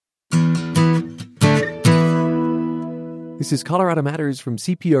This is Colorado Matters from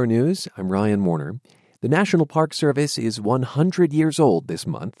CPR News. I'm Ryan Warner. The National Park Service is 100 years old this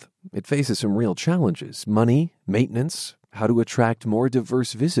month. It faces some real challenges: money, maintenance, how to attract more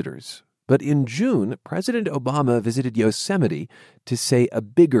diverse visitors. But in June, President Obama visited Yosemite to say a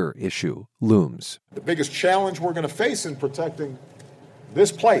bigger issue looms. The biggest challenge we're going to face in protecting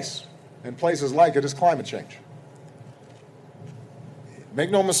this place and places like it is climate change.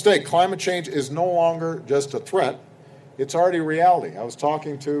 Make no mistake, climate change is no longer just a threat. It's already a reality. I was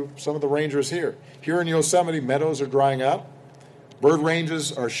talking to some of the rangers here. Here in Yosemite, meadows are drying out. Bird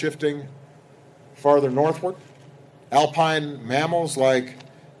ranges are shifting farther northward. Alpine mammals like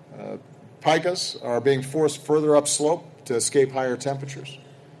picas are being forced further upslope to escape higher temperatures.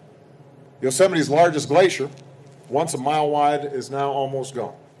 Yosemite's largest glacier, once a mile wide, is now almost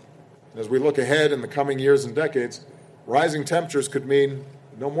gone. As we look ahead in the coming years and decades, rising temperatures could mean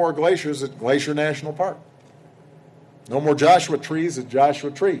no more glaciers at Glacier National Park. No more Joshua trees at Joshua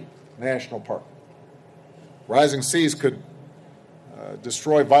Tree National Park. Rising seas could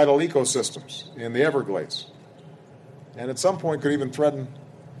destroy vital ecosystems in the Everglades. And at some point could even threaten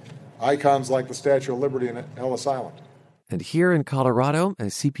icons like the Statue of Liberty in Ellis Island. And here in Colorado,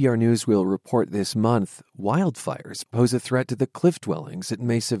 as CPR News will report this month, wildfires pose a threat to the cliff dwellings at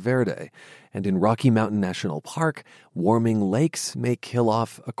Mesa Verde. And in Rocky Mountain National Park, warming lakes may kill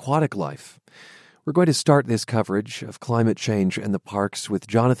off aquatic life. We're going to start this coverage of climate change and the parks with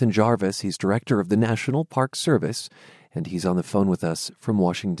Jonathan Jarvis. He's director of the National Park Service, and he's on the phone with us from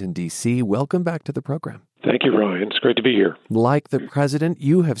Washington, D.C. Welcome back to the program. Thank you, Ryan. It's great to be here. Like the president,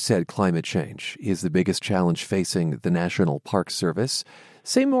 you have said climate change is the biggest challenge facing the National Park Service.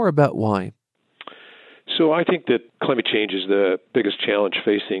 Say more about why. So I think that climate change is the biggest challenge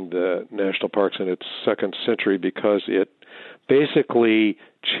facing the national parks in its second century because it basically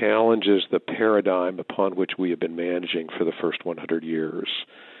challenges the paradigm upon which we have been managing for the first 100 years.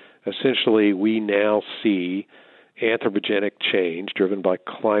 Essentially, we now see anthropogenic change driven by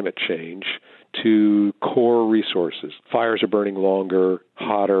climate change to core resources. Fires are burning longer,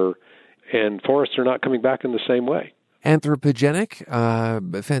 hotter, and forests are not coming back in the same way. Anthropogenic,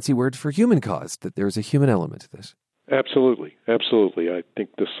 a fancy word for human-caused, that there's a human element to this. Absolutely, absolutely. I think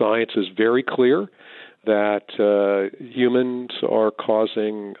the science is very clear that humans are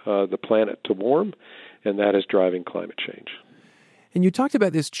causing the planet to warm, and that is driving climate change. And you talked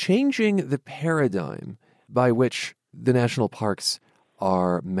about this changing the paradigm by which the national parks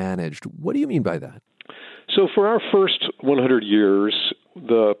are managed. What do you mean by that? So for our first 100 years,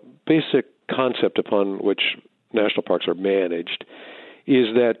 the basic concept upon which national parks are managed is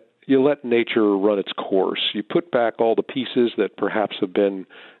that you let nature run its course. You put back all the pieces that perhaps have been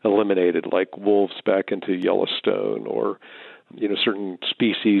eliminated, like wolves back into Yellowstone, or certain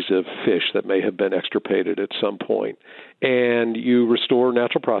species of fish that may have been extirpated at some point. And you restore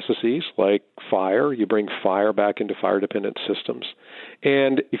natural processes like fire. You bring fire back into fire-dependent systems.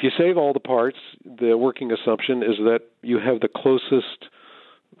 And if you save all the parts, the working assumption is that you have the closest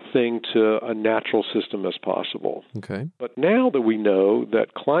thing to a natural system as possible. Okay. But now that we know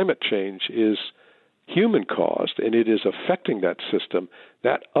that climate change is human-caused and it is affecting that system,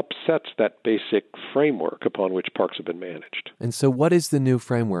 that upsets that basic framework upon which parks have been managed. And so what is the new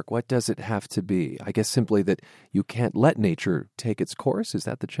framework? What does it have to be? I guess simply that you can't let nature take its course? Is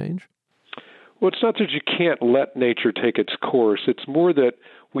that the change? Well, it's not that you can't let nature take its course. It's more that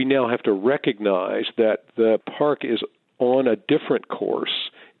we now have to recognize that the park is on a different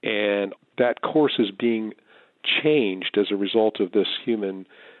course, and that course is being changed as a result of this human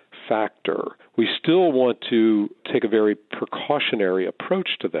factor. We still want to take a very precautionary approach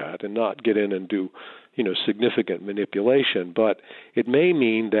to that and not get in and do, significant manipulation. But it may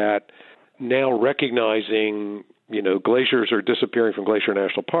mean that now recognizing, glaciers are disappearing from Glacier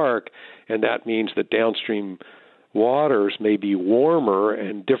National Park, and that means that downstream waters may be warmer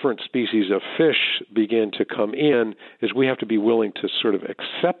and different species of fish begin to come in, is we have to be willing to sort of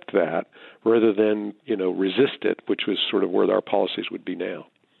accept that rather than, resist it, which was sort of where our policies would be now.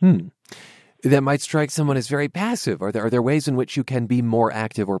 That might strike someone as very passive. Are there ways in which you can be more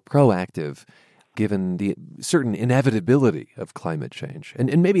active or proactive given the certain inevitability of climate change?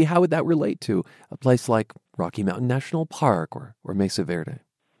 And maybe how would that relate to a place like Rocky Mountain National Park or Mesa Verde?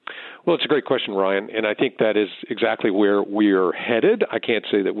 Well, it's a great question, Ryan, and I think that is exactly where we're headed. I can't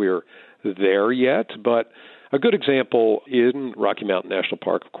say that we're there yet, but a good example in Rocky Mountain National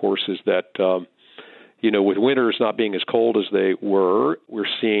Park, of course, is that with winters not being as cold as they were, we're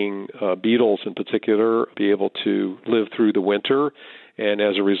seeing beetles in particular be able to live through the winter. and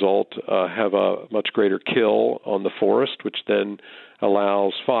as a result have a much greater kill on the forest, which then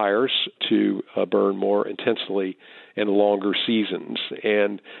allows fires to burn more intensely and longer seasons.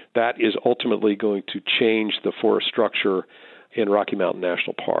 And that is ultimately going to change the forest structure in Rocky Mountain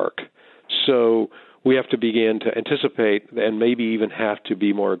National Park. So we have to begin to anticipate and maybe even have to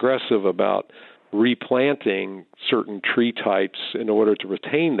be more aggressive about replanting certain tree types in order to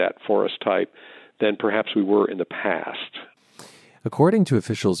retain that forest type than perhaps we were in the past. According to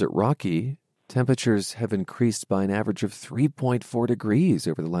officials at Rocky, temperatures have increased by an average of 3.4 degrees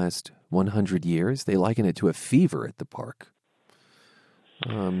over the last 100 years. They liken it to a fever at the park.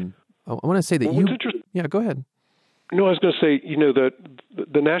 I want to say that Yeah, go ahead. No, I was going to say, that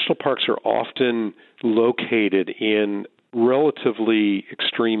the national parks are often located in relatively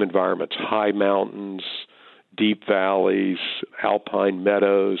extreme environments, high mountains, deep valleys, alpine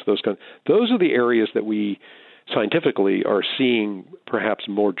meadows, those are the areas that we scientifically are seeing perhaps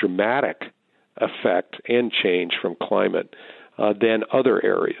more dramatic effect and change from climate than other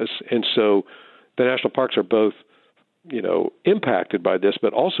areas. And so the national parks are both, impacted by this,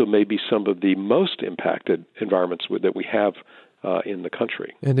 but also maybe some of the most impacted environments that we have in the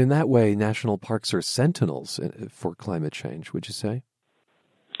country. And in that way, national parks are sentinels for climate change, would you say?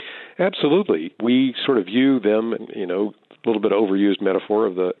 Absolutely. We sort of view them, a little bit overused metaphor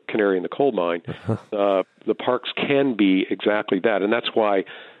of the canary in the coal mine. The parks can be exactly that. And that's why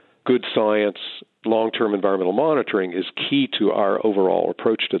good science, long-term environmental monitoring is key to our overall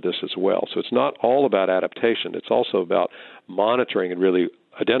approach to this as well. So it's not all about adaptation. It's also about monitoring and really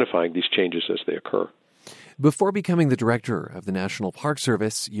identifying these changes as they occur. Before becoming the director of the National Park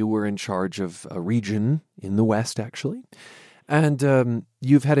Service, you were in charge of a region in the West, actually. And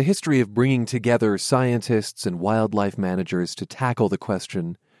you've had a history of bringing together scientists and wildlife managers to tackle the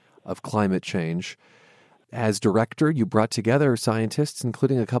question of climate change. As director, you brought together scientists,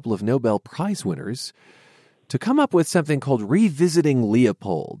 including a couple of Nobel Prize winners, to come up with something called Revisiting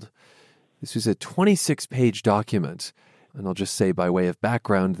Leopold. This was a 26-page document. And I'll just say by way of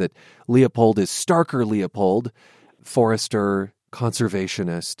background that Leopold is Starker Leopold, forester,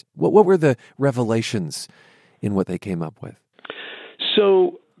 conservationist. What were the revelations in what they came up with?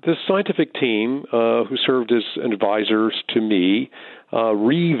 So the scientific team who served as advisors to me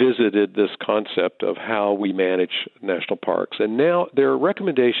revisited this concept of how we manage national parks. And now their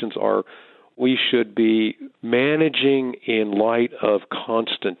recommendations are we should be managing in light of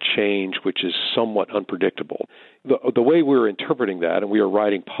constant change, which is somewhat unpredictable. The way we're interpreting that, and we are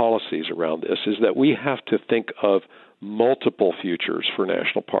writing policies around this, is that we have to think of multiple futures for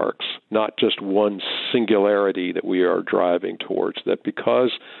national parks, not just one singularity that we are driving towards, that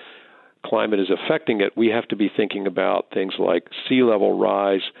because climate is affecting it, we have to be thinking about things like sea level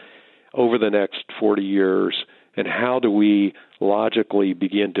rise over the next 40 years, and how do we logically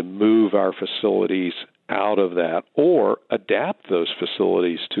begin to move our facilities out of that or adapt those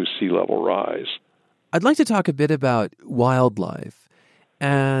facilities to sea level rise. I'd like to talk a bit about wildlife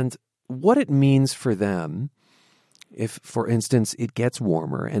and what it means for them if, for instance, it gets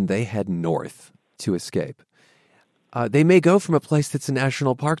warmer and they head north to escape. They may go from a place that's a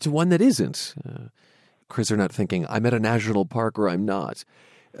national park to one that isn't. Chris are not thinking, I'm at a national park or I'm not.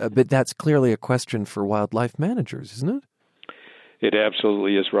 But that's clearly a question for wildlife managers, isn't it? It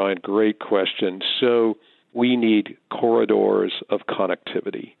absolutely is, Ryan. Great question. So we need corridors of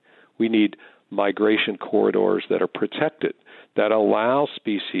connectivity. We need migration corridors that are protected, that allow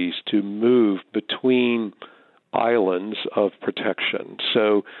species to move between islands of protection.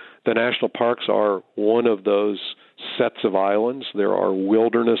 So the national parks are one of those sets of islands. There are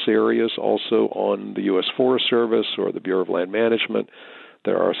wilderness areas also on the U.S. Forest Service or the Bureau of Land Management.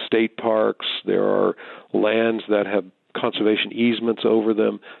 There are state parks. There are lands that have conservation easements over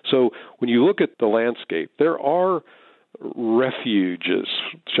them. So when you look at the landscape, there are refuges,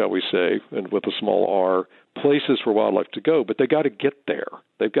 shall we say, and with a small r, places for wildlife to go, but they got to get there.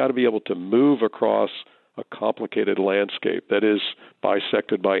 They've got to be able to move across a complicated landscape that is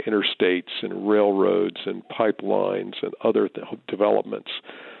bisected by interstates and railroads and pipelines and other developments.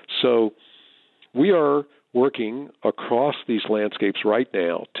 So we are working across these landscapes right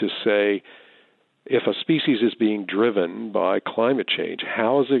now to say, if a species is being driven by climate change,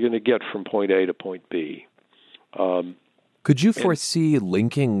 how is it going to get from point A to point B? Could you foresee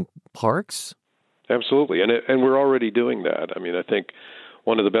linking parks? Absolutely, and we're already doing that. I mean, I think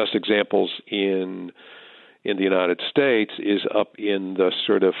one of the best examples in the United States is up in the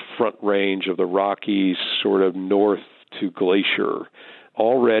sort of front range of the Rockies, sort of north to Glacier.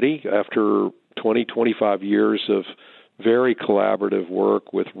 Already, after 20, 25 years of very collaborative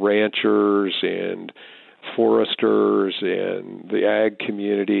work with ranchers and foresters and the ag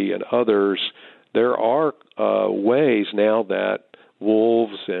community and others, there are ways now that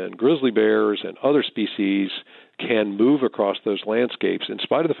wolves and grizzly bears and other species can move across those landscapes, in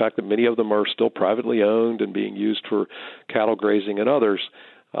spite of the fact that many of them are still privately owned and being used for cattle grazing and others.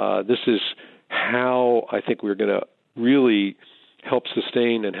 This is how I think we're going to really help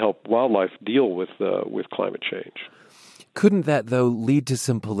sustain and help wildlife deal with climate change. Couldn't that, though, lead to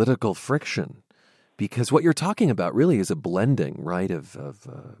some political friction? Because what you're talking about really is a blending, right, of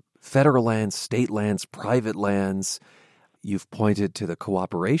federal lands, state lands, private lands. You've pointed to the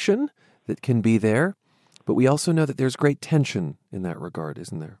cooperation that can be there, but we also know that there's great tension in that regard,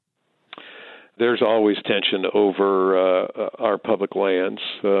 isn't there? There's always tension over our public lands,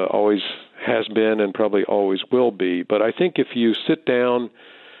 always has been and probably always will be. But I think if you sit down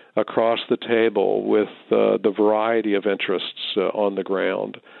across the table with the variety of interests on the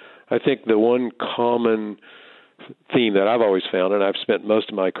ground, I think the one common theme that I've always found, and I've spent most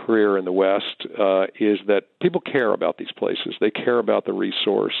of my career in the West, is that people care about these places. They care about the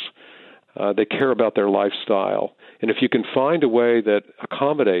resource. They care about their lifestyle. And if you can find a way that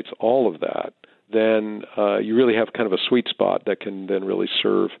accommodates all of that, then you really have kind of a sweet spot that can then really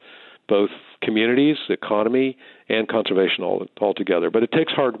serve both communities, economy, and conservation all together. But it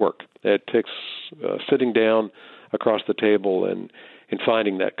takes hard work. It takes sitting down across the table and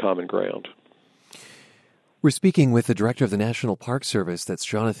finding that common ground. We're speaking with the director of the National Park Service, that's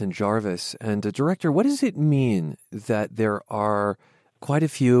Jonathan Jarvis. And Director, what does it mean that there are quite a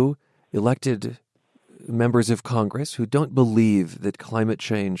few elected members of Congress who don't believe that climate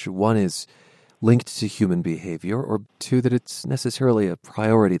change, one, is linked to human behavior, or two, that it's necessarily a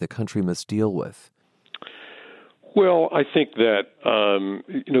priority the country must deal with? Well, I think that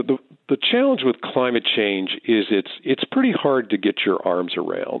the challenge with climate change is it's pretty hard to get your arms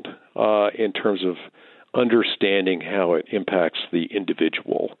around in terms of understanding how it impacts the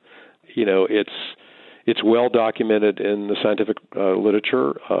individual. It's well documented in the scientific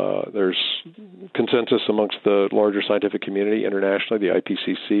literature. There's consensus amongst the larger scientific community internationally, the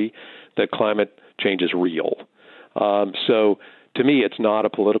IPCC, that climate change is real. So to me, it's not a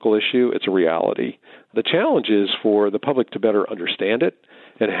political issue. It's a reality. The challenge is for the public to better understand it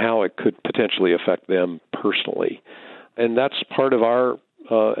and how it could potentially affect them personally. And that's part of our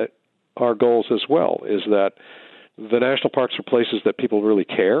goals as well, is that the national parks are places that people really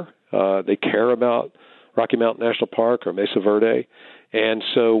care. They care about Rocky Mountain National Park or Mesa Verde. And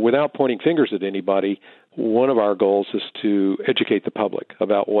so without pointing fingers at anybody, one of our goals is to educate the public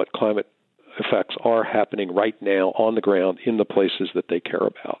about what climate effects are happening right now on the ground in the places that they care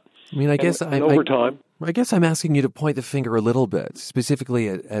about. I mean, I guess over time, I guess I'm asking you to point the finger a little bit, specifically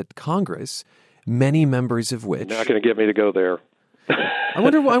at Congress, many members of which... You're not going to get me to go there. I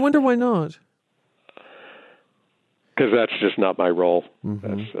wonder why not. Because that's just not my role.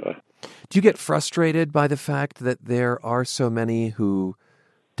 Mm-hmm. Do you get frustrated by the fact that there are so many who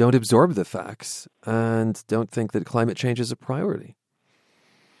don't absorb the facts and don't think that climate change is a priority?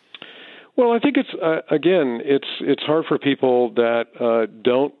 Well, I think it's hard for people that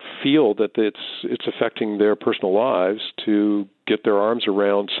don't feel that it's affecting their personal lives to get their arms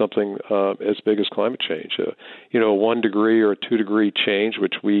around something as big as climate change. A 1 degree or a 2 degree change,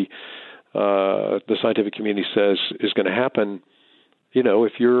 which the scientific community says is going to happen.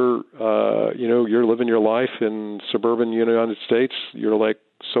 If you're you're living your life in suburban United States, you're like,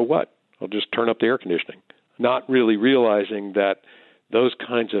 so what? I'll just turn up the air conditioning, not really realizing that those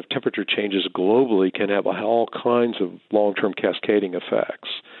kinds of temperature changes globally can have all kinds of long-term cascading effects.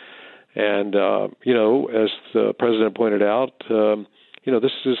 And, as the president pointed out,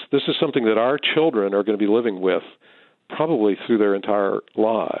 this is something that our children are going to be living with probably through their entire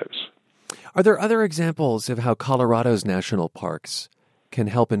lives. Are there other examples of how Colorado's national parks can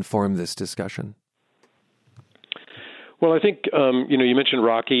help inform this discussion? Well, I think, you mentioned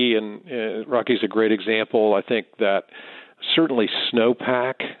Rocky, and Rocky's a great example. I think that certainly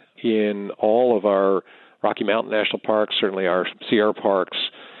snowpack in all of our Rocky Mountain National Parks, certainly our Sierra parks,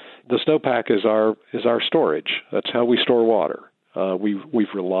 the snowpack is our storage. That's how we store water. We've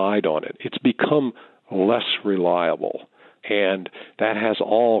relied on it. It's become less reliable, and that has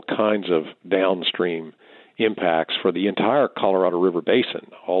all kinds of downstream impacts for the entire Colorado River Basin,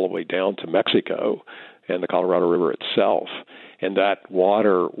 all the way down to Mexico and the Colorado River itself. And that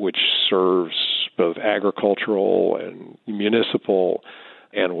water, which serves both agricultural and municipal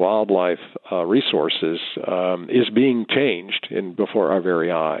and wildlife resources, is being changed before our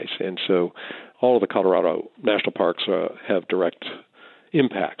very eyes. And so all of the Colorado national parks have direct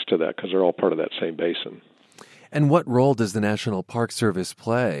impacts to that because they're all part of that same basin. And what role does the National Park Service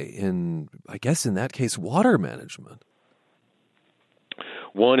play in, I guess in that case, water management?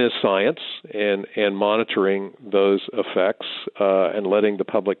 One is science and monitoring those effects and letting the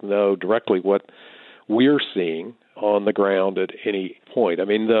public know directly what we're seeing on the ground at any point. I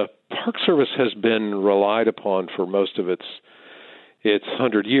mean, the Park Service has been relied upon for most of its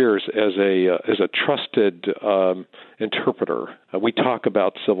 100 years as a trusted interpreter. We talk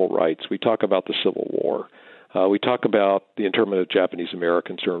about civil rights. We talk about the Civil War. We talk about the internment of Japanese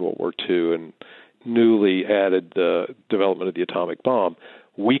Americans during World War II and newly added the development of the atomic bomb.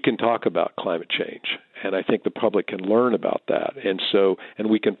 We can talk about climate change, and I think the public can learn about that. And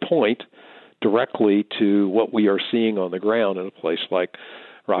we can point directly to what we are seeing on the ground in a place like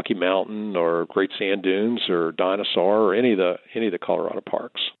Rocky Mountain or Great Sand Dunes or Dinosaur or any of the Colorado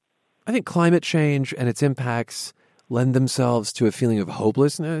parks. I think climate change and its impacts lend themselves to a feeling of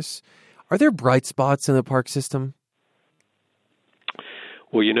hopelessness. Are there bright spots in the park system?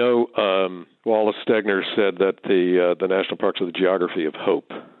 Well, Wallace Stegner said that the national parks are the geography of hope.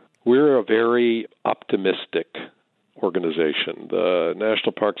 We're a very optimistic organization. The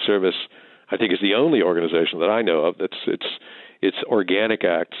National Park Service, I think, is the only organization that I know of its Organic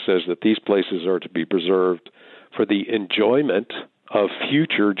Act says that these places are to be preserved for the enjoyment of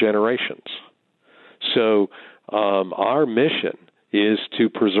future generations. So our mission is to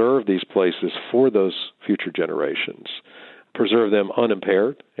preserve these places for those future generations, preserve them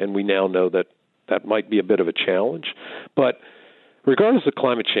unimpaired, and we now know that that might be a bit of a challenge. But regardless of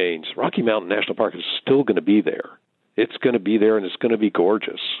climate change, Rocky Mountain National Park is still going to be there. It's going to be there, and it's going to be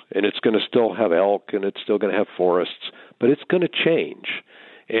gorgeous, and it's going to still have elk, and it's still going to have forests, but it's going to change.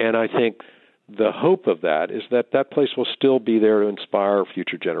 And I think the hope of that is that that place will still be there to inspire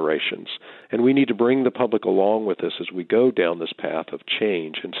future generations. And we need to bring the public along with us as we go down this path of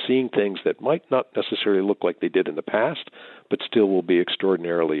change and seeing things that might not necessarily look like they did in the past, but still will be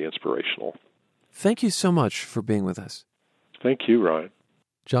extraordinarily inspirational. Thank you so much for being with us. Thank you, Ryan.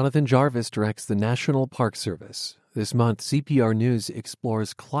 Jonathan Jarvis directs the National Park Service. This month, CPR News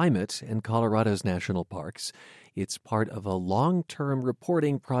explores climate in Colorado's national parks. It's part of a long-term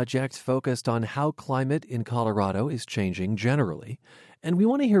reporting project focused on how climate in Colorado is changing generally. And we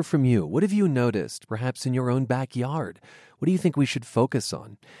want to hear from you. What have you noticed, perhaps in your own backyard? What do you think we should focus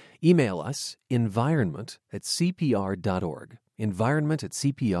on? Email us, environment@cpr.org.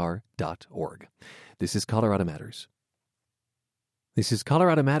 environment@cpr.org. This is Colorado Matters. This is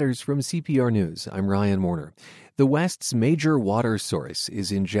Colorado Matters from CPR News. I'm Ryan Warner. The West's major water source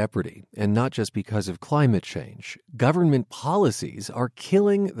is in jeopardy, and not just because of climate change. Government policies are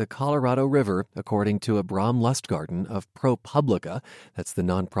killing the Colorado River, according to Abram Lustgarten of ProPublica. That's the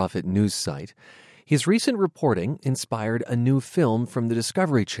nonprofit news site. His recent reporting inspired a new film from the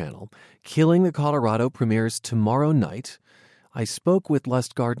Discovery Channel. Killing the Colorado premieres tomorrow night. I spoke with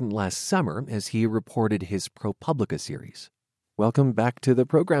Lustgarten last summer as he reported his ProPublica series. Welcome back to the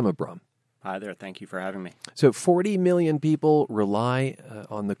program, Abram. Hi there. Thank you for having me. So 40 million people rely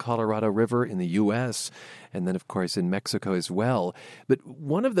on the Colorado River in the U.S. and then, of course, in Mexico as well. But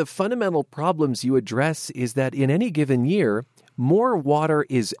one of the fundamental problems you address is that in any given year, more water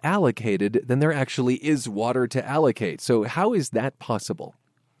is allocated than there actually is water to allocate. So how is that possible?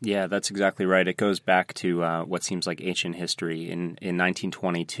 Yeah, that's exactly right. It goes back to what seems like ancient history. In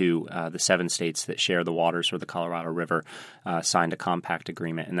 1922, the 7 states that share the waters for the Colorado River signed a compact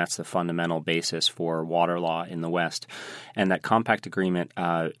agreement, and that's the fundamental basis for water law in the West. And that compact agreement,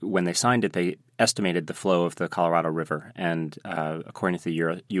 when they signed it, they estimated the flow of the Colorado River, and according to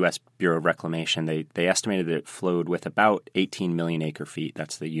the U.S. Bureau of Reclamation, they estimated that it flowed with about 18 million acre-feet.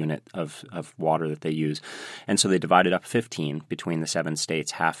 That's the unit of water that they use. And so they divided up 15 between the 7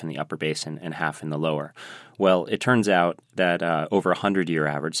 states, half in the upper basin and half in the lower. Well, it turns out that over a 100-year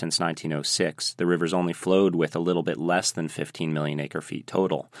average since 1906, the river's only flowed with a little bit less than 15 million acre-feet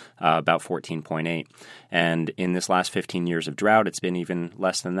total, about 14.8. And in this last 15 years of drought, it's been even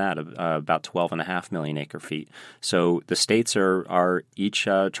less than that, about 12.5 million acre-feet. So the states are each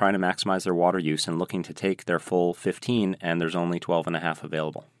trying to maximize their water use and looking to take their full 15, and there's only 12.5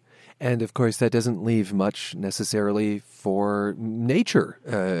 available. And, of course, that doesn't leave much necessarily for nature.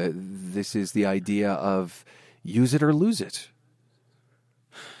 This is the idea of use it or lose it.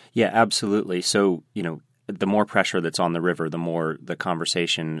 Yeah, absolutely. So, the more pressure that's on the river, the more the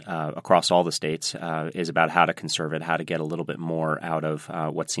conversation across all the states is about how to conserve it, how to get a little bit more out of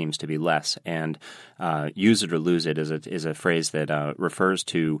what seems to be less. And use it or lose it is a phrase that refers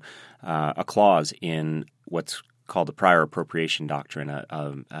to a clause in what's called the prior appropriation doctrine,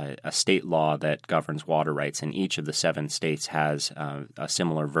 a state law that governs water rights, and each of the 7 states has a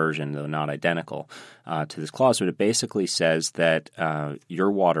similar version, though not identical, to this clause. But it basically says that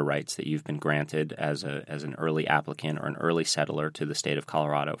your water rights that you've been granted as an early applicant or an early settler to the state of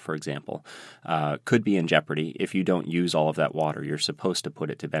Colorado, for example, could be in jeopardy if you don't use all of that water. You're supposed to put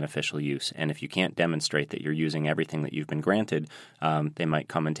it to beneficial use, and if you can't demonstrate that you're using everything that you've been granted, they might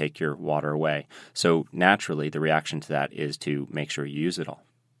come and take your water away. So naturally, the reaction to that is to make sure you use it all.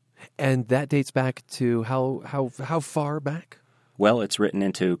 And that dates back to how far back? Well, it's written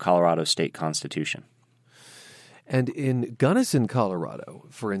into Colorado's state constitution. And in Gunnison, Colorado,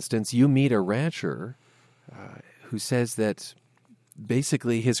 for instance, you meet a rancher who says that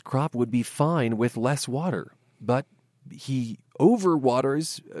basically his crop would be fine with less water, but he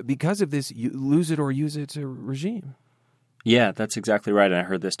overwaters because of this lose it or use it regime. Yeah, that's exactly right. And I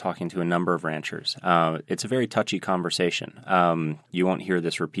heard this talking to a number of ranchers. It's a very touchy conversation. You won't hear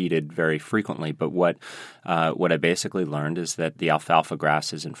this repeated very frequently, but what I basically learned is that the alfalfa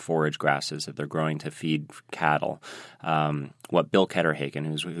grasses and forage grasses that they're growing to feed cattle, what Bill Ketterhagen,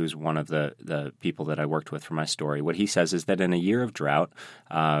 who's one of the people that I worked with for my story, what he says is that in a year of drought,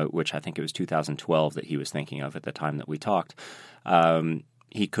 which I think it was 2012 that he was thinking of at the time that we talked,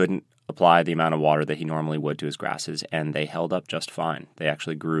 he couldn't apply the amount of water that he normally would to his grasses, and they held up just fine. They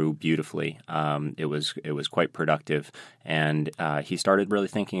actually grew beautifully. It was quite productive, and he started really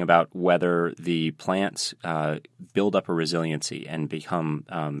thinking about whether the plants build up a resiliency and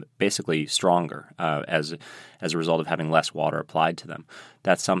become basically stronger as a result of having less water applied to them.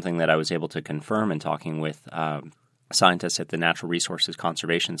 That's something that I was able to confirm in talking with scientists at the Natural Resources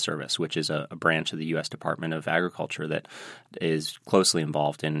Conservation Service, which is a branch of the U.S. Department of Agriculture that is closely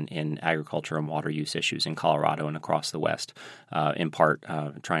involved in agriculture and water use issues in Colorado and across the West, in part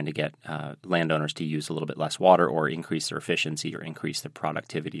trying to get landowners to use a little bit less water or increase their efficiency or increase the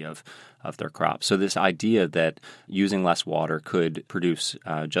productivity of their crops. So this idea that using less water could produce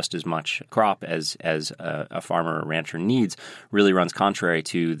just as much crop as a farmer or rancher needs really runs contrary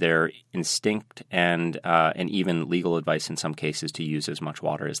to their instinct and even legal advice in some cases to use as much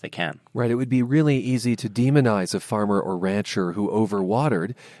water as they can. Right. It would be really easy to demonize a farmer or rancher who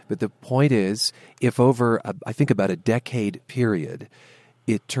overwatered, but the point is, if over, I think, about a decade period,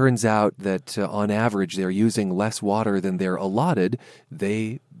 it turns out that on average they're using less water than they're allotted,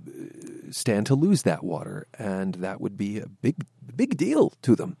 they stand to lose that water, and that would be a big deal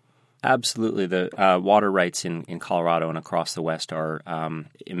to them. Absolutely. The water rights in Colorado and across the West are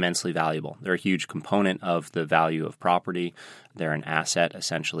immensely valuable. They're a huge component of the value of property. They're an asset.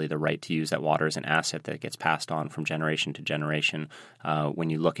 Essentially, the right to use that water is an asset that gets passed on from generation to generation.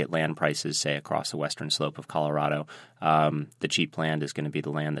 When you look at land prices, say, across the western slope of Colorado, the cheap land is going to be the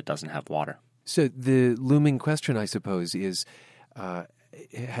land that doesn't have water. So the looming question, I suppose, is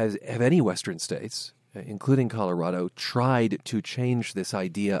have any Western states, including Colorado, tried to change this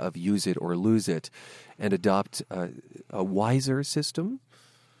idea of use it or lose it and adopt a wiser system?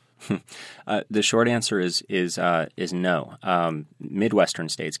 The short answer is no. Midwestern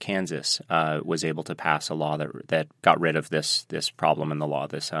states, Kansas, was able to pass a law that got rid of this problem in the law,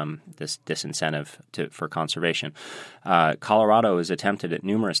 this disincentive for conservation. Colorado has attempted it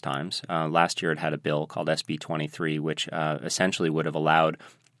numerous times. Last year, it had a bill called SB 23, which essentially would have allowed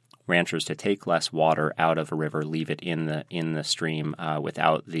ranchers to take less water out of a river, leave it in the stream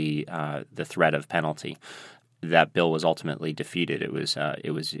without the threat of penalty. That bill was ultimately defeated. It was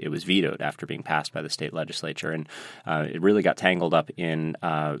vetoed after being passed by the state legislature, and it really got tangled up in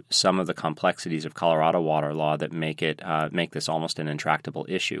some of the complexities of Colorado water law that make this almost an intractable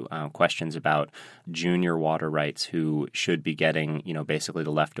issue. Questions about junior water rights, who should be getting basically the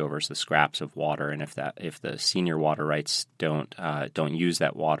leftovers, the scraps of water, and if the senior water rights don't use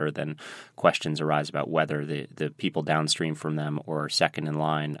that water, then questions arise about whether the people downstream from them or second in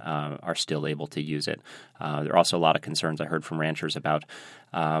line are still able to use it. There are also a lot of concerns I heard from ranchers about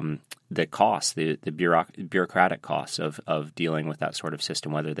the costs, the bureaucratic costs of dealing with that sort of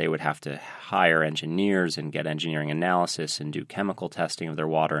system, whether they would have to hire engineers and get engineering analysis and do chemical testing of their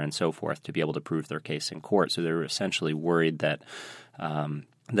water and so forth to be able to prove their case in court. So they were essentially worried that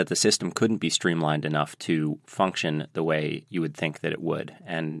the system couldn't be streamlined enough to function the way you would think that it would.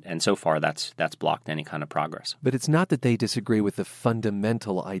 And so far, that's blocked any kind of progress. But it's not that they disagree with the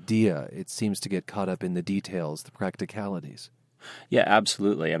fundamental idea. It seems to get caught up in the details, the practicalities. Yeah,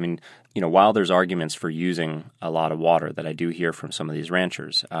 absolutely. I mean, while there's arguments for using a lot of water that I do hear from some of these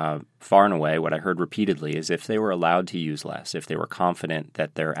ranchers, far and away what I heard repeatedly is if they were allowed to use less, if they were confident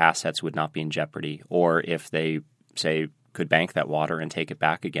that their assets would not be in jeopardy, or if they, say, could bank that water and take it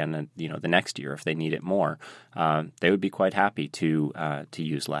back again, and the next year if they need it more, they would be quite happy to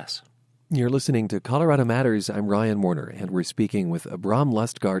use less. You're listening to Colorado Matters. I'm Ryan Warner, and we're speaking with Abram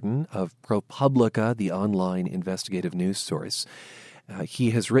Lustgarten of ProPublica, the online investigative news source.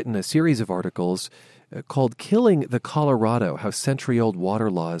 He has written a series of articles called Killing the Colorado, How Century-Old Water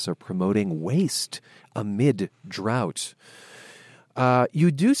Laws Are Promoting Waste Amid Drought.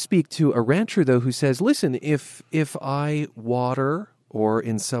 You do speak to a rancher, though, who says, listen, if I water, or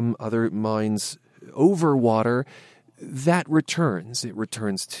in some other mines overwater, that returns. It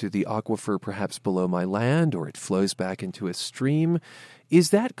returns to the aquifer perhaps below my land, or it flows back into a stream.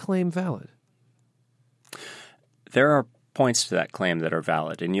 Is that claim valid? There are points to that claim that are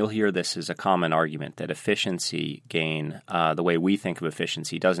valid, and you'll hear this as a common argument that efficiency gain, the way we think of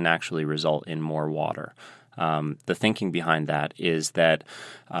efficiency, doesn't actually result in more water. The thinking behind that is that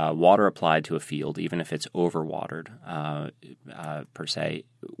water applied to a field, even if it's overwatered per se,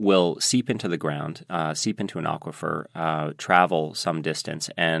 will seep into the ground, seep into an aquifer, travel some distance,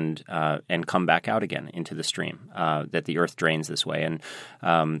 and come back out again into the stream. That the earth drains this way,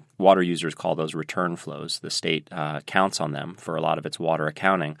 and water users call those return flows. The state counts on them for a lot of its water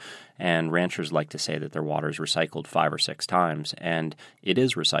accounting. And ranchers like to say that their water is recycled 5 or 6 times, and it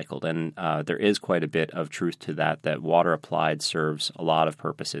is recycled. And there is quite a bit of truth to that water applied serves a lot of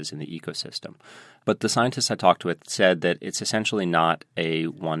purposes in the ecosystem. But the scientists I talked with said that it's essentially not a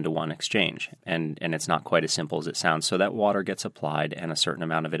one-to-one exchange, and it's not quite as simple as it sounds. So that water gets applied, and a certain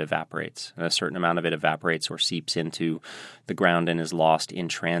amount of it evaporates. And a certain amount of it evaporates or seeps into the ground and is lost in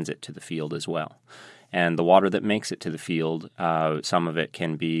transit to the field as well. And the water that makes it to the field, some of it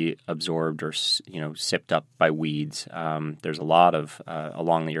can be absorbed or sipped up by weeds. There's a lot of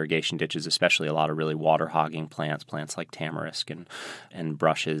along the irrigation ditches, especially a lot of really water hogging plants like tamarisk and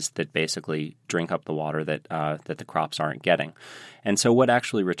brushes that basically drink up the water that the crops aren't getting. And so what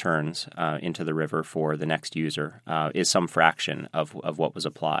actually returns into the river for the next user is some fraction of what was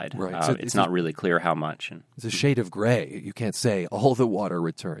applied. Right. So it's not really clear how much. It's a shade of gray. You can't say all the water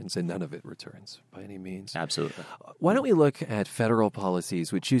returns and none of it returns by any means. Absolutely. Why don't we look at federal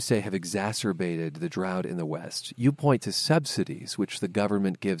policies which you say have exacerbated the drought in the West? You point to subsidies which the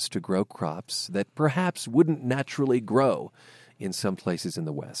government gives to grow crops that perhaps wouldn't naturally grow in some places in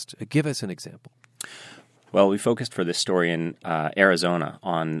the West. Give us an example. Well, we focused for this story in Arizona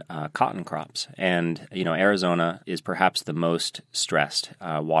on cotton crops. And, Arizona is perhaps the most stressed,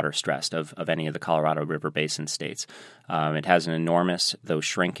 water stressed of any of the Colorado River Basin states. It has an enormous, though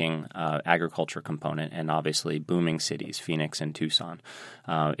shrinking, agriculture component and obviously booming cities, Phoenix and Tucson.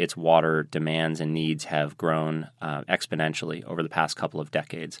 Its water demands and needs have grown exponentially over the past couple of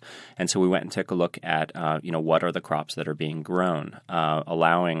decades. And so we went and took a look at, what are the crops that are being grown,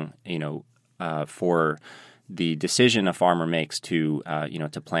 allowing, for the decision a farmer makes to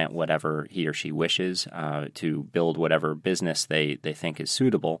plant whatever he or she wishes, to build whatever business they think is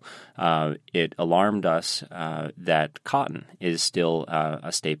suitable, it alarmed us that cotton is still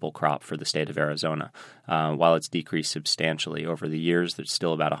a staple crop for the state of Arizona. While it's decreased substantially over the years, there's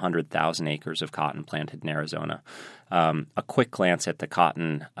still about 100,000 acres of cotton planted in Arizona. A quick glance at the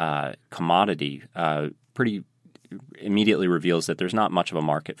cotton commodity pretty immediately reveals that there's not much of a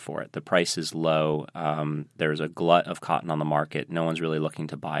market for it. The price is low. There's a glut of cotton on the market. No one's really looking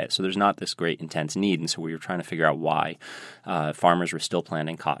to buy it. So there's not this great intense need. And so we were trying to figure out why farmers were still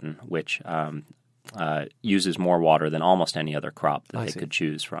planting cotton, which uses more water than almost any other crop that they could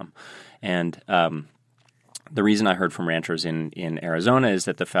choose from. And the reason I heard from ranchers in Arizona is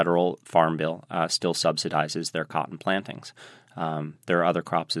that the federal farm bill still subsidizes their cotton plantings. There are other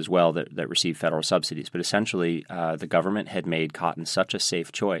crops as well that receive federal subsidies, but essentially the government had made cotton such a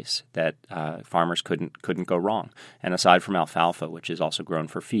safe choice that farmers couldn't go wrong. And aside from alfalfa, which is also grown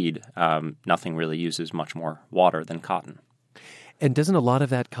for feed, nothing really uses much more water than cotton. And doesn't a lot of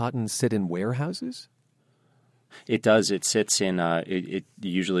that cotton sit in warehouses? It does. It sits in. It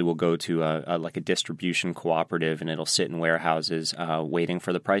usually will go to a distribution cooperative, and it'll sit in warehouses, waiting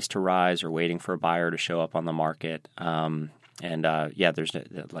for the price to rise or waiting for a buyer to show up on the market. There's,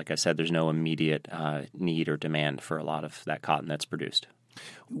 like I said, there's no immediate need or demand for a lot of that cotton that's produced.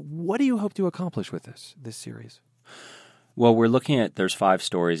 What do you hope to accomplish with this series? Well, we're looking at, there's 5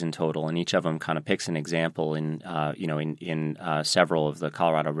 stories in total, and each of them kind of picks an example in several of the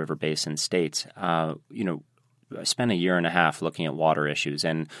Colorado River Basin states. I spent a year and a half looking at water issues,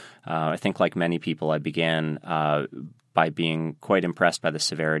 and I think like many people, I began by being quite impressed by the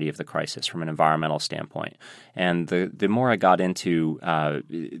severity of the crisis from an environmental standpoint. And the more I got into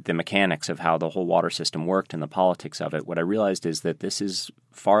the mechanics of how the whole water system worked and the politics of it, what I realized is that this is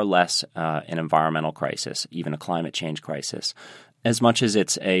far less an environmental crisis, even a climate change crisis, as much as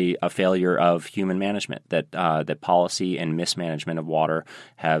it's a failure of human management, that policy and mismanagement of water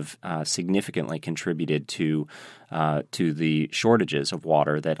have significantly contributed to the shortages of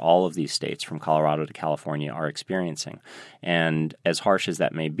water that all of these states, from Colorado to California, are experiencing. And as harsh as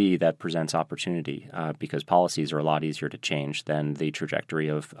that may be, that presents opportunity because policies are a lot easier to change than the trajectory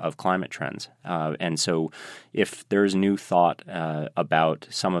of climate trends. And so if there's new thought about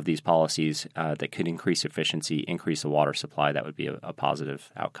some of these policies that could increase efficiency, increase the water supply, that would be a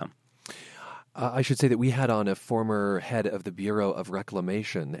positive outcome. I should say that we had on a former head of the Bureau of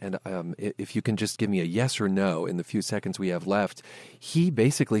Reclamation, and if you can just give me a yes or no in the few seconds we have left, he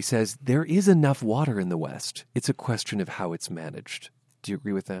basically says there is enough water in the West. It's a question of how it's managed. Do you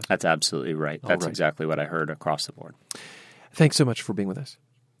agree with that? That's absolutely right. That's exactly what I heard across the board. Thanks so much for being with us.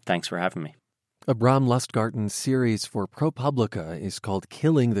 Thanks for having me. Abram Lustgarten's series for ProPublica is called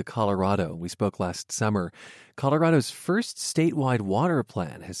Killing the Colorado. We spoke last summer. Colorado's first statewide water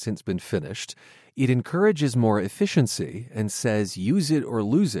plan has since been finished. It encourages more efficiency and says use it or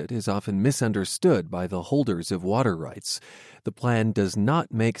lose it is often misunderstood by the holders of water rights. The plan does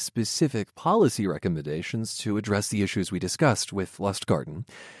not make specific policy recommendations to address the issues we discussed with Lustgarten.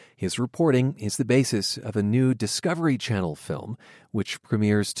 His reporting is the basis of a new Discovery Channel film, which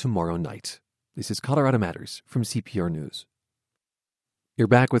premieres tomorrow night. This is Colorado Matters from CPR News. You're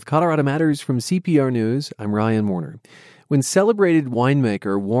back with Colorado Matters from CPR News. I'm Ryan Warner. When celebrated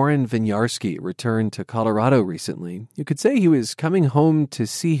winemaker Warren Winiarski returned to Colorado recently, you could say he was coming home to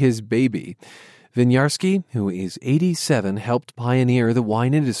see his baby. Winiarski, who is 87, helped pioneer the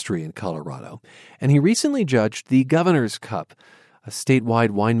wine industry in Colorado, and he recently judged the Governor's Cup, a statewide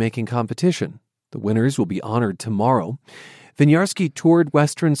winemaking competition. The winners will be honored tomorrow. Winiarski toured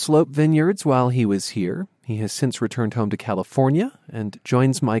Western Slope Vineyards while he was here. He has since returned home to California and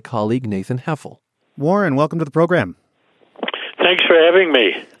joins my colleague Nathan Heffel. Warren, welcome to the program. Thanks for having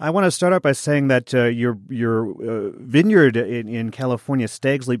me. I want to start out by saying that your vineyard in California,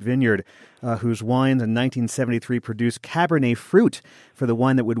 Stag's Leap Vineyard, whose wines in 1973 produced Cabernet Fruit for the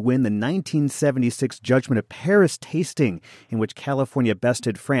wine that would win the 1976 Judgment of Paris tasting, in which California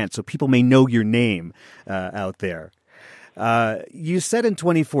bested France, so people may know your name out there. You said in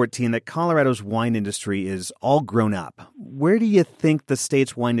 2014 that Colorado's wine industry is all grown up. Where do you think the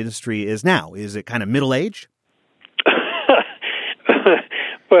state's wine industry is now? Is it kind of middle-aged?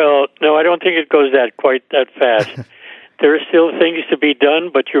 Well, no, I don't think it goes quite that fast. There are still things to be done,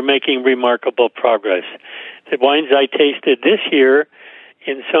 but you're making remarkable progress. The wines I tasted this year,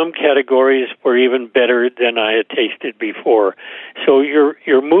 in some categories, were even better than I had tasted before. So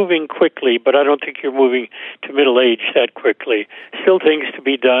you're moving quickly, but I don't think you're moving to middle age that quickly. Still things to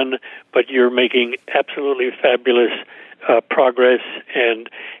be done, but you're making absolutely fabulous progress. And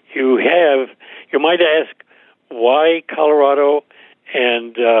you might ask, why Colorado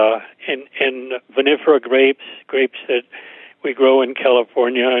and vinifera grapes that we grow in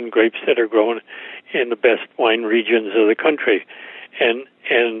California, and grapes that are grown in the best wine regions of the country.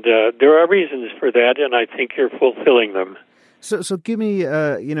 And there are reasons for that, and I think you're fulfilling them. So give me,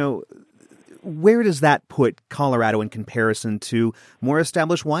 where does that put Colorado in comparison to more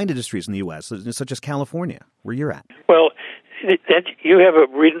established wine industries in the U.S., such as California, where you're at? Well, that you have a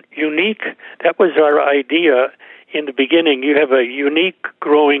unique. That was our idea in the beginning. You have a unique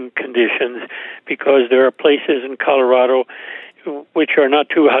growing conditions because there are places in Colorado which are not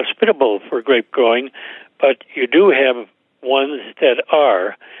too hospitable for grape growing, but you do have ones that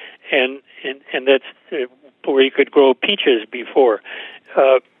are, and that's where you could grow peaches before,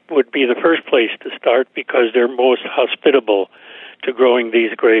 would be the first place to start because they're most hospitable to growing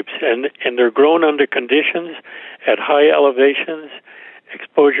these grapes. And they're grown under conditions at high elevations.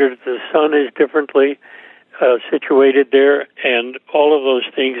 Exposure to the sun is differently situated there, and all of those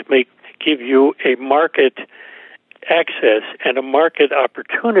things give you a market access and a market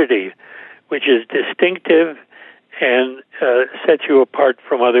opportunity which is distinctive and sets you apart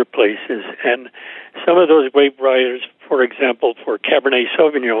from other places. And some of those grape varieties, for example, for Cabernet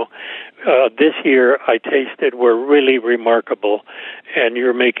Sauvignon, this year I tasted were really remarkable, and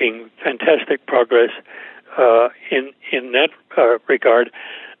you're making fantastic progress in that regard.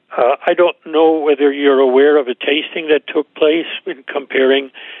 I don't know whether you're aware of a tasting that took place in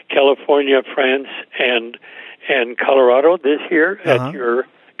comparing California, France, and Colorado this year at your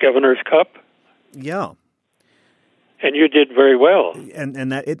Governor's Cup. Yeah. And you did very well.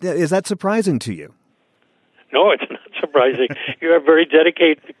 And that is that surprising to you? No, it's not surprising. You have very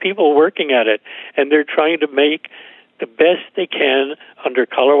dedicated people working at it, and they're trying to make the best they can under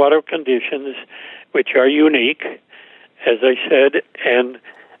Colorado conditions, which are unique, as I said, and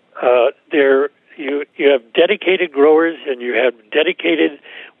you have dedicated growers and you have dedicated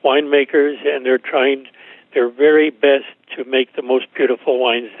winemakers, and they're trying their very best to make the most beautiful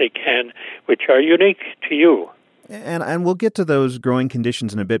wines they can, which are unique to you. And we'll get to those growing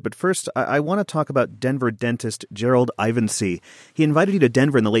conditions in a bit, but first I want to talk about Denver dentist Gerald Ivensee. He invited you to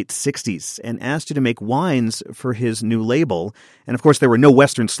Denver in the late 60s and asked you to make wines for his new label. And of course, there were no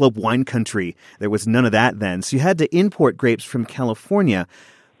Western Slope wine country. There was none of that then. So you had to import grapes from California.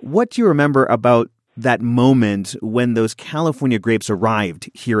 What do you remember about that moment when those California grapes arrived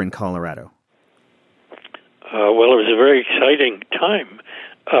here in Colorado? Well, it was a very exciting time.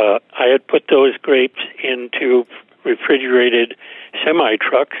 I had put those grapes into refrigerated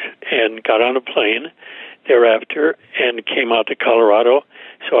semi-trucks and got on a plane thereafter and came out to Colorado.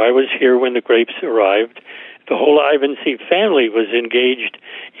 So I was here when the grapes arrived. The whole Ivensee family was engaged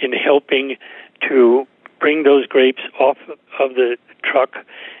in helping to bring those grapes off of the truck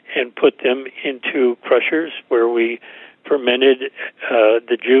and put them into crushers where we fermented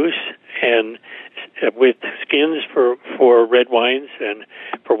the juice and with skins for red wines and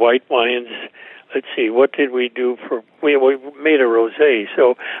for white wines. Let's see, what did we do for? We made a rosé.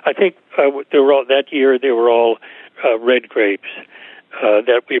 So I think that year they were all red grapes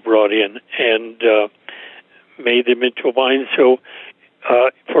that we brought in and made them into wine. So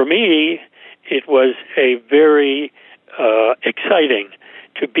for me, it was a very exciting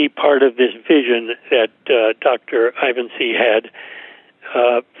to be part of this vision that Dr. Ivensee had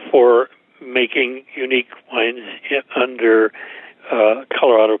for making unique wines under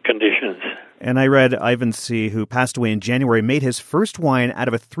Colorado conditions. And I read Ivensee, who passed away in January, made his first wine out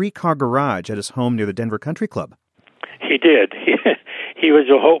of a 3-car garage at his home near the Denver Country Club. He did. He was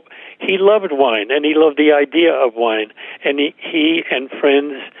a hope. He loved wine, and he loved the idea of wine. And he and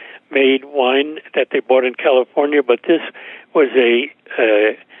friends made wine that they bought in California, but this was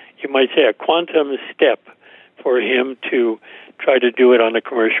you might say, a quantum step for him to try to do it on a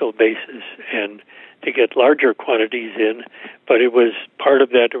commercial basis and to get larger quantities in. But it was part of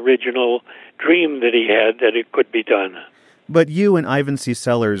that original dream that he had that it could be done. But you and Ivensee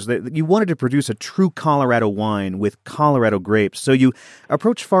Cellars, you wanted to produce a true Colorado wine with Colorado grapes. So you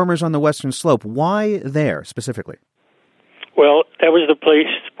approached farmers on the Western Slope. Why there specifically? Well, that was the place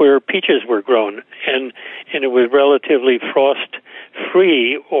where peaches were grown, and it was relatively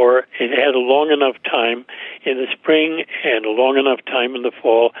frost-free, or it had a long enough time in the spring and a long enough time in the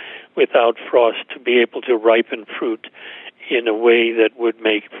fall without frost to be able to ripen fruit in a way that would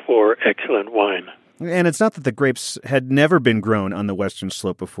make for excellent wine. And it's not that the grapes had never been grown on the Western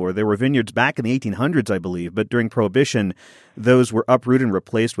Slope before. There were vineyards back in the 1800s, I believe, but during Prohibition, those were uprooted and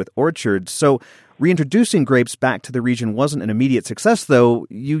replaced with orchards. So reintroducing grapes back to the region wasn't an immediate success, though.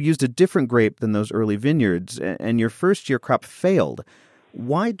 You used a different grape than those early vineyards, and your first-year crop failed.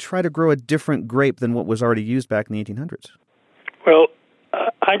 Why try to grow a different grape than what was already used back in the 1800s? Well,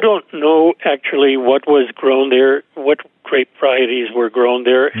 I don't know actually what was grown there, what grape varieties were grown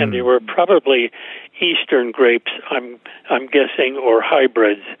there, and they were probably Eastern grapes, I'm guessing, or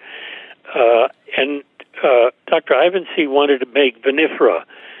hybrids. And Dr. Ivensee wanted to make vinifera,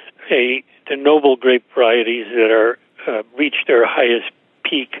 the noble grape varieties that are reach their highest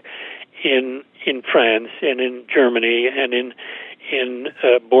peak in France and in Germany and in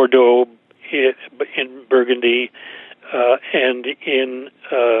Bordeaux, in Burgundy, and in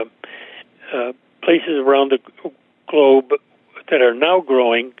places around the globe that are now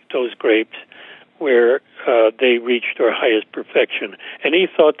growing those grapes where they reached their highest perfection. And he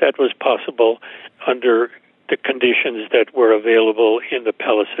thought that was possible under the conditions that were available in the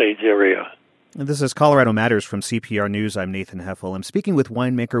Palisades area. This is Colorado Matters from CPR News. I'm Nathan Heffel. I'm speaking with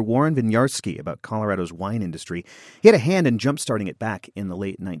winemaker Warren Winiarski about Colorado's wine industry. He had a hand in jump-starting it back in the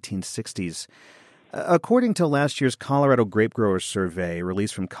late 1960s. According to last year's Colorado Grape Growers Survey,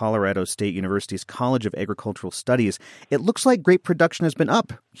 released from Colorado State University's College of Agricultural Studies, it looks like grape production has been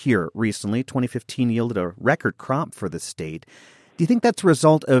up here recently. 2015 yielded a record crop for the state. Do you think that's a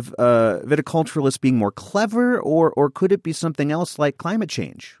result of viticulturalists being more clever, or could it be something else like climate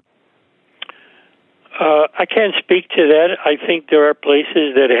change? I can't speak to that. I think there are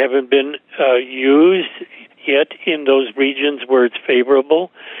places that haven't been used yet in those regions where it's favorable.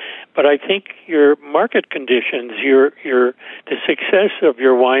 But I think your market conditions, the success of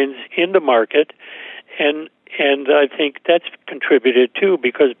your wines in the market, and I think that's contributed too,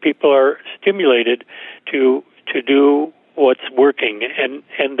 because people are stimulated to do what's working, and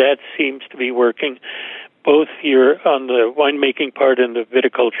that seems to be working. both on the winemaking part and the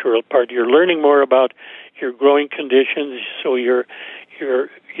viticultural part. You're learning more about your growing conditions, so you're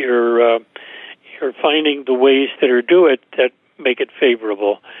finding the ways that make it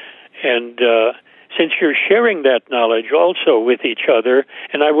favorable. And since you're sharing that knowledge also with each other,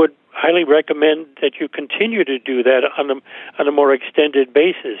 and I would highly recommend that you continue to do that on a more extended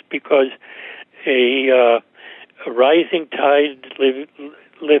basis, because a rising tide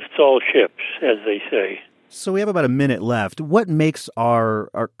lifts all ships, as they say. So we have about a minute left. What makes our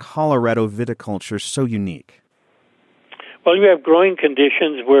Colorado viticulture so unique? Well, you have growing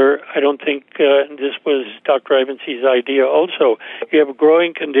conditions where I don't think this was Dr. Ivancy's idea also. You have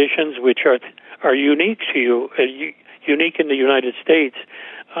growing conditions which are unique to you, unique in the United States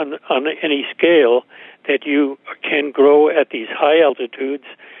on any scale, that you can grow at these high altitudes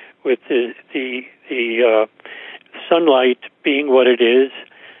with the sunlight being what it is,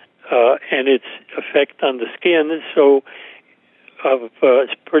 and its effect on the skin. So,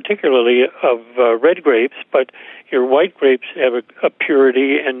 particularly of red grapes, but your white grapes have a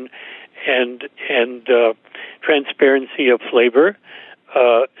purity and transparency of flavor.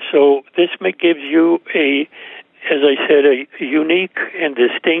 So this gives you as I said, a unique and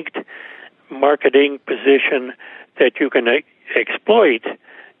distinct marketing position that you can exploit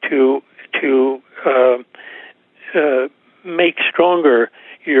to make stronger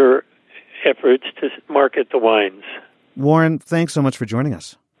your efforts to market the wines. Warren, thanks so much for joining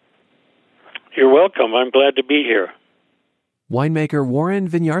us. You're welcome. I'm glad to be here. Winemaker Warren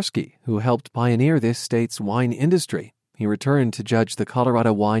Winiarski, who helped pioneer this state's wine industry. He returned to judge the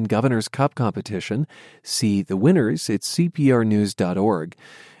Colorado Wine Governor's Cup competition. See the winners at cprnews.org.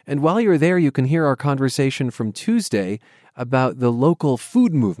 And while you're there, you can hear our conversation from Tuesday about the local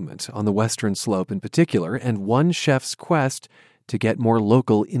food movement on the Western Slope in particular, and one chef's quest to get more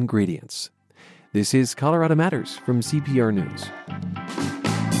local ingredients. This is Colorado Matters from CPR News.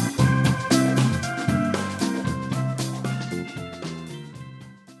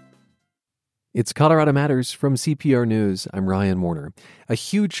 It's Colorado Matters from CPR News. I'm Ryan Warner. A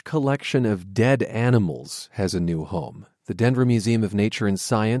huge collection of dead animals has a new home. The Denver Museum of Nature and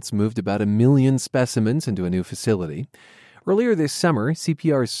Science moved about 1 million specimens into a new facility. Earlier this summer,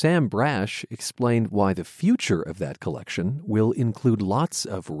 CPR's Sam Brash explained why the future of that collection will include lots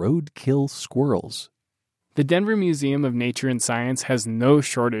of roadkill squirrels. The Denver Museum of Nature and Science has no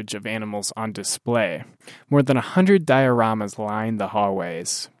shortage of animals on display. More than 100 dioramas line the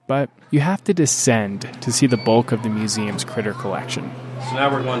hallways. But you have to descend to see the bulk of the museum's critter collection. So now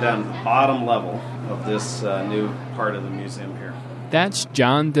we're going down to the bottom level of this new part of the museum here. That's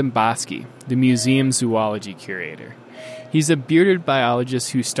John Demboski, the museum's zoology curator. He's a bearded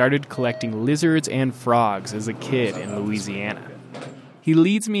biologist who started collecting lizards and frogs as a kid in Louisiana. He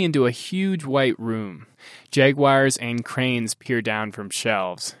leads me into a huge white room. Jaguars and cranes peer down from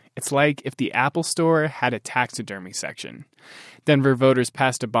shelves. It's like if the Apple Store had a taxidermy section. Denver voters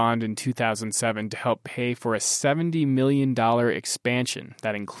passed a bond in 2007 to help pay for a $70 million expansion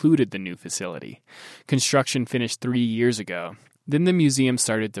that included the new facility. Construction finished 3 years ago. Then the museum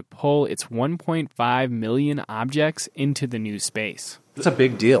started to pull its 1.5 million objects into the new space. It's a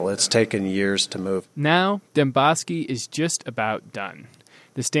big deal. It's taken years to move. Now, Demboski is just about done.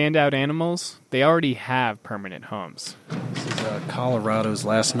 The standout animals, they already have permanent homes. This is Colorado's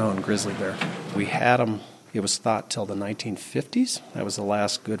last known grizzly bear. We had them, it was thought, till the 1950s. That was the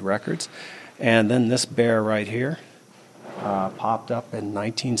last good records. And then this bear right here popped up in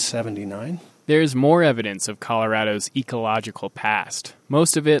 1979. There's more evidence of Colorado's ecological past.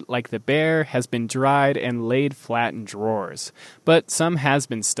 Most of it, like the bear, has been dried and laid flat in drawers, but some has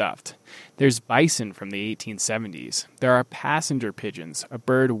been stuffed. There's bison from the 1870s. There are passenger pigeons, a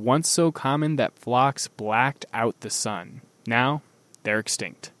bird once so common that flocks blacked out the sun. Now, they're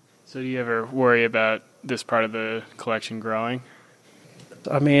extinct. So do you ever worry about this part of the collection growing?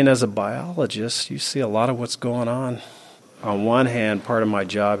 I mean, as a biologist, you see a lot of what's going on. On one hand, part of my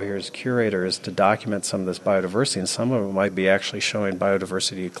job here as curator is to document some of this biodiversity, and some of it might be actually showing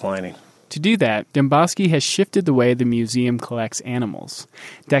biodiversity declining. To do that, Demboski has shifted the way the museum collects animals.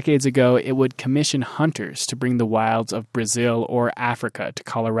 Decades ago, it would commission hunters to bring the wilds of Brazil or Africa to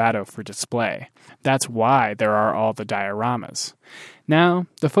Colorado for display. That's why there are all the dioramas. Now,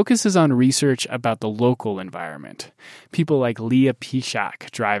 the focus is on research about the local environment. People like Leah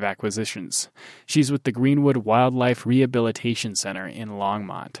Pishak drive acquisitions. She's with the Greenwood Wildlife Rehabilitation Center in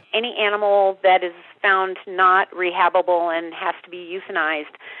Longmont. Any animal that is found not rehabable and has to be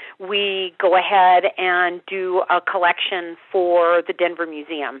euthanized, we go ahead and do a collection for the Denver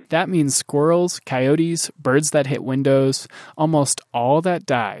Museum. That means squirrels, coyotes, birds that hit windows, almost all that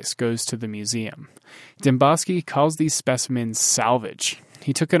dies goes to the museum. Dembosky calls these specimens salvage.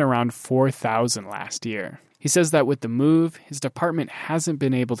 He took in around 4,000 last year. He says that with the move, his department hasn't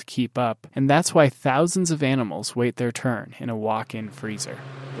been able to keep up, and that's why thousands of animals wait their turn in a walk-in freezer.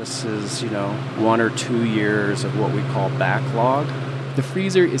 This is, 1 or 2 years of what we call backlog. The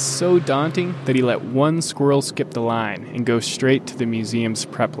freezer is so daunting that he let one squirrel skip the line and go straight to the museum's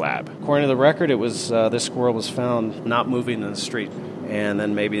prep lab. According to the record, it was this squirrel was found not moving in the street, and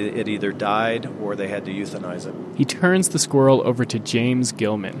then maybe it either died or they had to euthanize it. He turns the squirrel over to James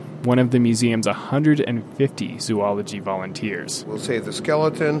Gilman, one of the museum's 150 zoology volunteers. We'll save the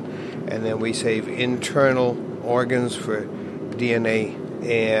skeleton, and then we save internal organs for DNA,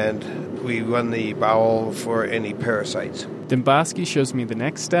 and we run the bowel for any parasites. Dembosky shows me the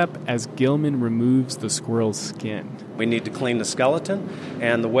next step as Gilman removes the squirrel's skin. We need to clean the skeleton,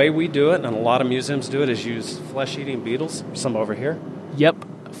 and the way we do it, and a lot of museums do it, is use flesh-eating beetles. Some over here. Yep,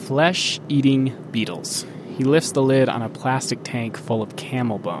 flesh-eating beetles. He lifts the lid on a plastic tank full of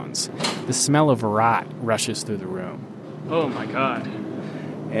camel bones. The smell of rot rushes through the room. Oh my God.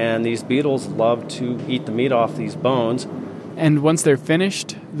 And these beetles love to eat the meat off these bones. And once they're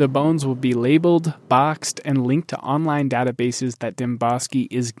finished, the bones will be labeled, boxed, and linked to online databases that Dembosky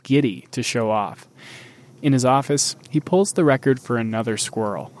is giddy to show off. In his office, he pulls the record for another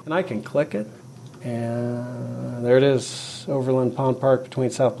squirrel. And I can click it, and there it is, Overland Pond Park between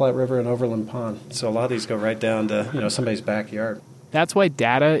South Platte River and Overland Pond. So a lot of these go right down to, somebody's backyard. That's why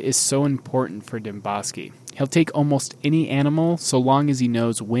data is so important for Dembosky. He'll take almost any animal so long as he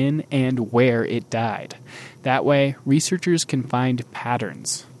knows when and where it died. That way, researchers can find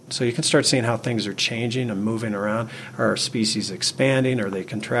patterns. So you can start seeing how things are changing and moving around. Are species expanding? Are they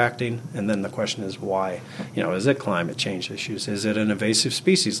contracting? And then the question is why? Is it climate change issues? Is it an invasive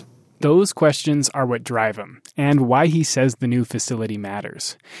species? Those questions are what drive him, and why he says the new facility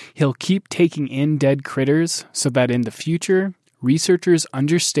matters. He'll keep taking in dead critters so that in the future, researchers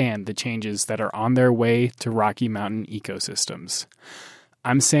understand the changes that are on their way to Rocky Mountain ecosystems.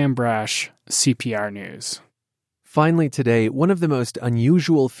 I'm Sam Brash, CPR News. Finally today, one of the most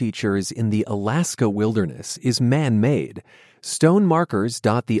unusual features in the Alaska wilderness is man-made. Stone markers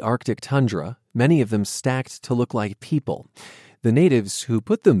dot the Arctic tundra, many of them stacked to look like people. The natives who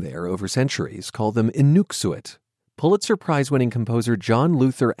put them there over centuries call them Inuksut. Pulitzer Prize-winning composer John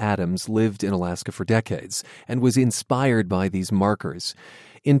Luther Adams lived in Alaska for decades and was inspired by these markers.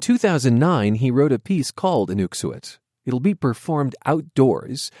 In 2009, he wrote a piece called Inuksut. It'll be performed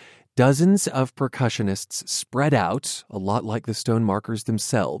outdoors. Dozens of percussionists spread out, a lot like the stone markers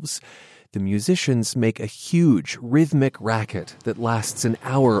themselves. The musicians make a huge rhythmic racket that lasts an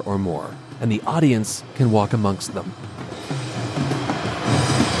hour or more, and the audience can walk amongst them.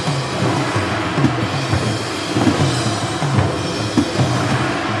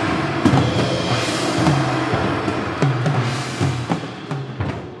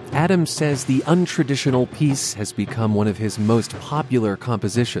 Adams says the untraditional piece has become one of his most popular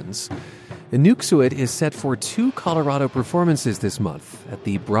compositions. Inuksut is set for 2 Colorado performances this month at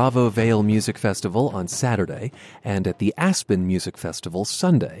the Bravo Vale Music Festival on Saturday and at the Aspen Music Festival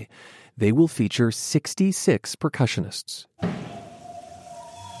Sunday. They will feature 66 percussionists.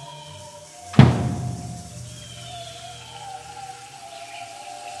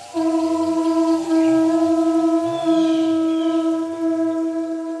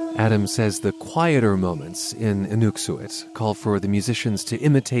 Adams says the quieter moments in Inuksut call for the musicians to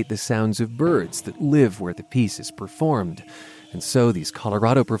imitate the sounds of birds that live where the piece is performed. And so these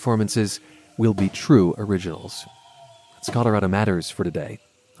Colorado performances will be true originals. That's Colorado Matters for today.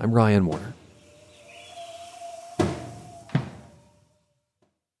 I'm Ryan Warner.